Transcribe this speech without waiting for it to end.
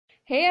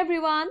Hey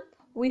everyone,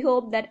 we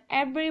hope that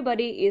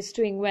everybody is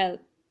doing well.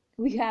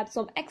 We have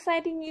some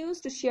exciting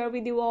news to share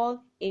with you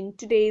all in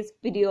today's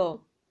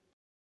video.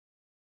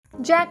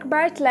 Jack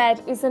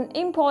Bartlett is an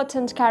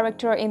important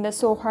character in the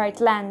show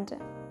Heartland.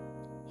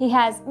 He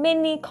has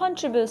many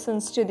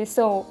contributions to the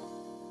show.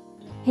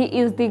 He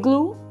is the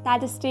glue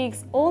that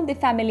sticks all the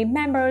family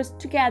members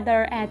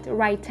together at the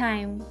right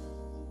time.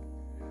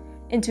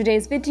 In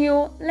today's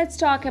video, let's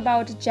talk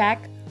about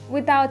Jack,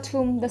 without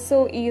whom the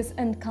show is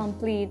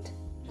incomplete.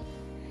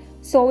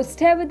 So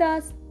stay with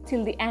us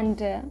till the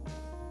end.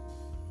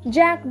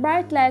 Jack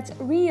Bartlett's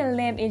real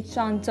name is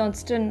Shaun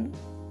Johnston.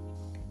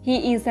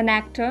 He is an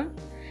actor,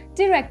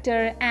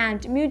 director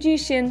and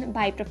musician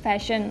by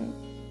profession.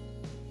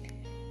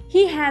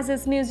 He has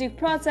his music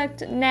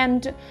project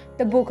named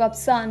The Book of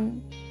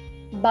Sun,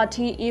 but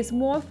he is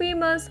more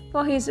famous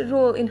for his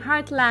role in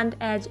Heartland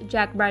as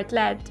Jack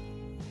Bartlett.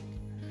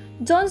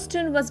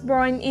 Johnston was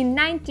born in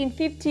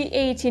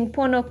 1958 in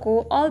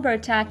Ponoko,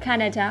 Alberta,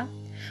 Canada,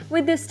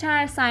 with the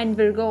star sign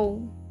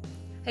Virgo.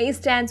 He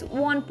stands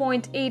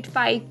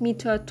 1.85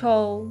 meters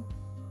tall.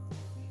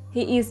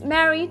 He is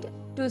married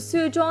to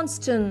Sue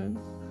Johnston.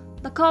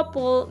 The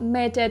couple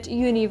met at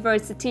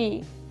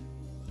university.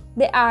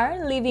 They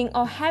are living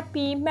a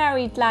happy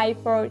married life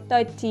for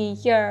 30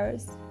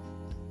 years.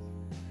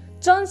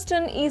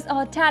 Johnston is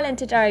a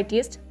talented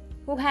artist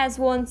who has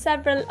won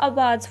several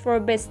awards for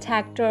Best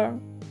Actor.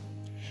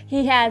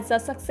 He has a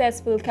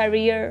successful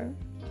career.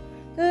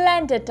 He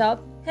landed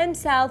up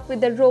himself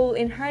with a role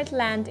in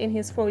Heartland in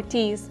his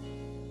 40s.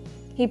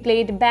 He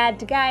played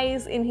bad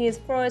guys in his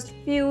first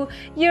few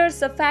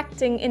years of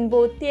acting in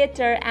both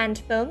theatre and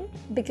film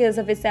because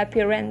of his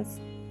appearance.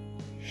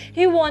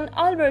 He won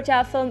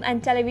Alberta Film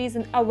and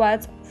Television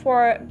Awards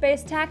for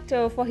Best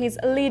Actor for his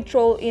lead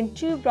role in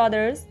Two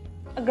Brothers,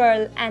 A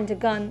Girl and a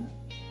Gun.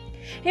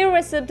 He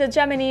received a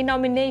Gemini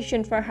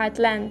nomination for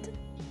Heartland.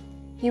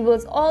 He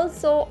was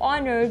also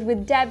honored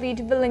with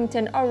David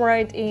Wellington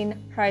Award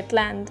in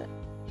Heartland.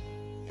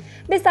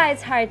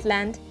 Besides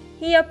Heartland,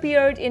 he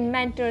appeared in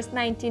Mentors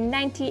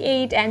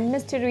 1998 and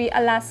Mystery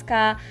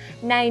Alaska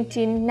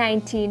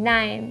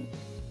 1999.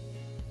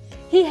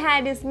 He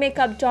had his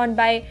makeup done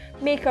by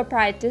makeup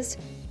artist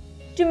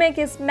to make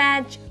his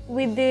match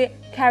with the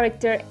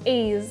character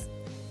Ace.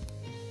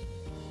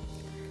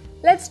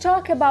 Let's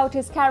talk about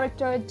his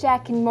character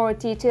Jack in more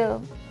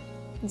detail.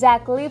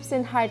 Jack lives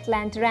in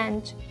Heartland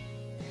Ranch.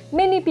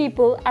 Many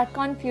people are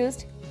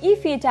confused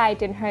if he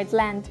died in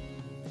Heartland.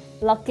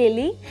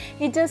 Luckily,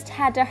 he just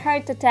had a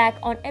heart attack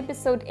on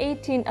episode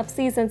 18 of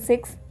season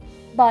 6,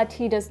 but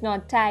he does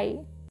not die.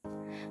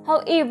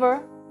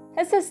 However,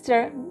 his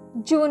sister,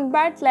 June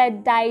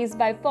Bartlett, dies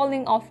by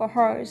falling off a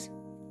horse.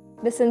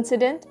 This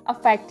incident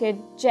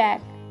affected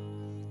Jack.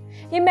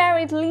 He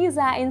married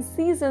Lisa in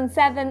season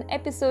 7,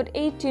 episode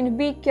 18,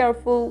 Be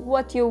Careful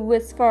What You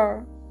Wish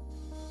For.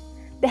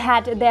 They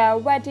had their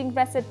wedding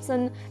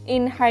reception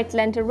in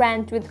Heartland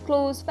Ranch with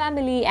close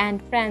family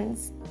and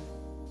friends.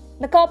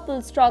 The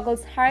couple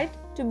struggles hard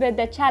to bear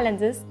their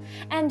challenges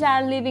and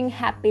are living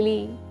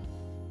happily.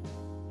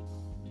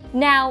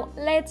 Now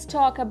let's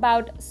talk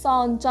about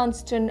Shaun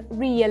Johnston's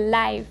real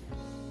life.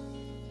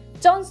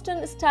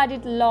 Johnston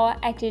studied law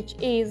at his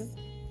age.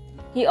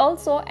 He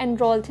also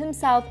enrolled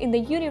himself in the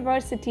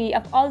University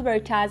of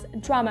Alberta's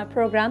drama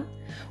program,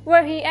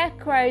 where he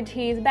acquired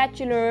his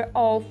Bachelor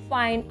of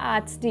Fine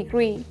Arts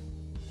degree.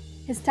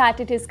 He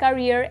started his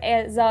career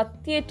as a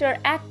theatre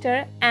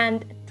actor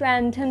and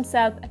trained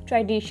himself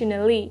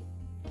traditionally.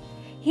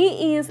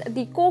 He is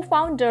the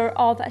co-founder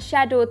of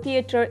Shadow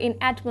Theatre in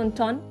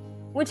Edmonton,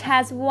 which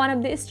has one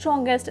of the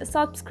strongest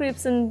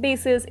subscription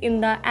bases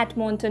in the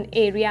Edmonton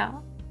area.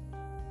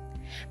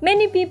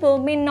 Many people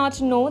may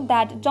not know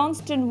that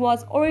Johnston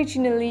was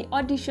originally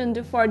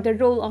auditioned for the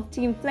role of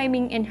Tim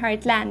Fleming in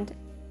Heartland.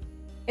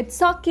 It's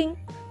shocking,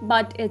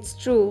 but it's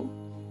true.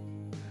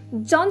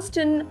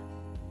 Johnston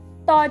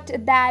thought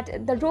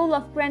that the role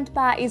of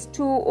Grandpa is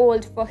too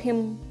old for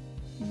him.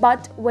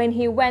 But when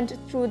he went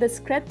through the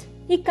script,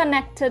 he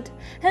connected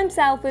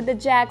himself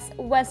with Jack's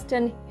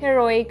Western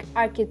heroic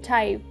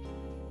archetype.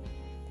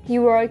 He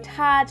worked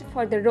hard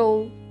for the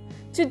role.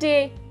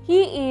 Today,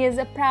 he is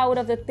proud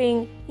of the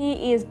thing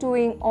he is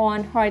doing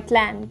on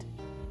Heartland.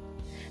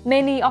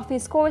 Many of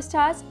his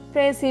co-stars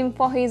praise him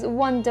for his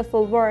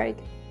wonderful work.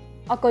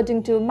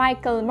 According to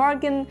Michael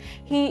Morgan,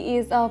 he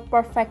is a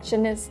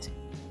perfectionist.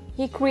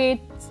 He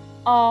creates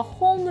a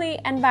homely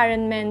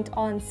environment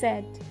on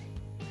set.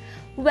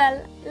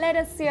 Well, let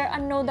us share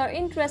another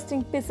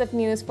interesting piece of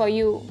news for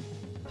you.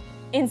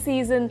 In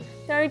season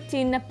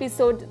 13,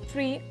 episode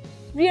 3,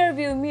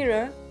 Rearview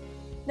Mirror,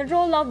 the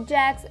role of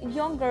Jack's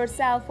younger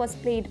self was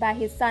played by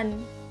his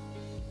son.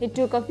 He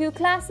took a few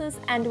classes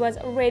and was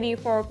ready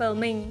for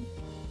filming.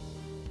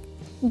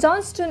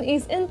 Johnston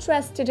is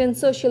interested in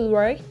social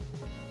work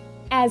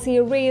as he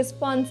raised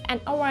funds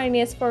and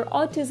awareness for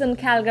Autism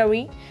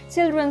Calgary,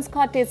 Children's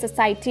Cottage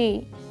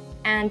Society,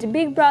 and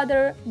Big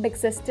Brother, Big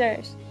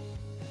Sisters.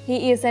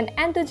 He is an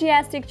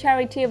enthusiastic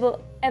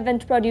charitable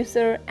event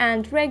producer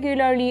and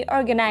regularly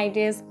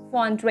organizes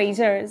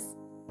fundraisers.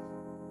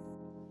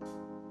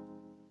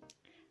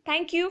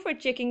 Thank you for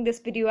checking this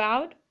video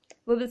out.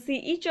 We will see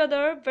each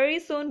other very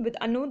soon with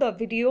another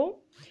video.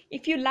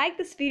 If you like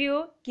this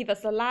video, give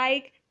us a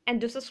like and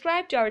do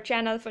subscribe to our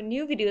channel for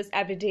new videos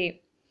every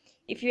day.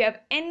 If you have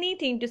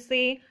anything to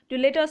say, do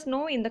let us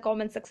know in the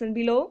comment section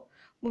below.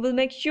 We will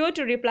make sure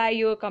to reply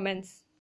your comments.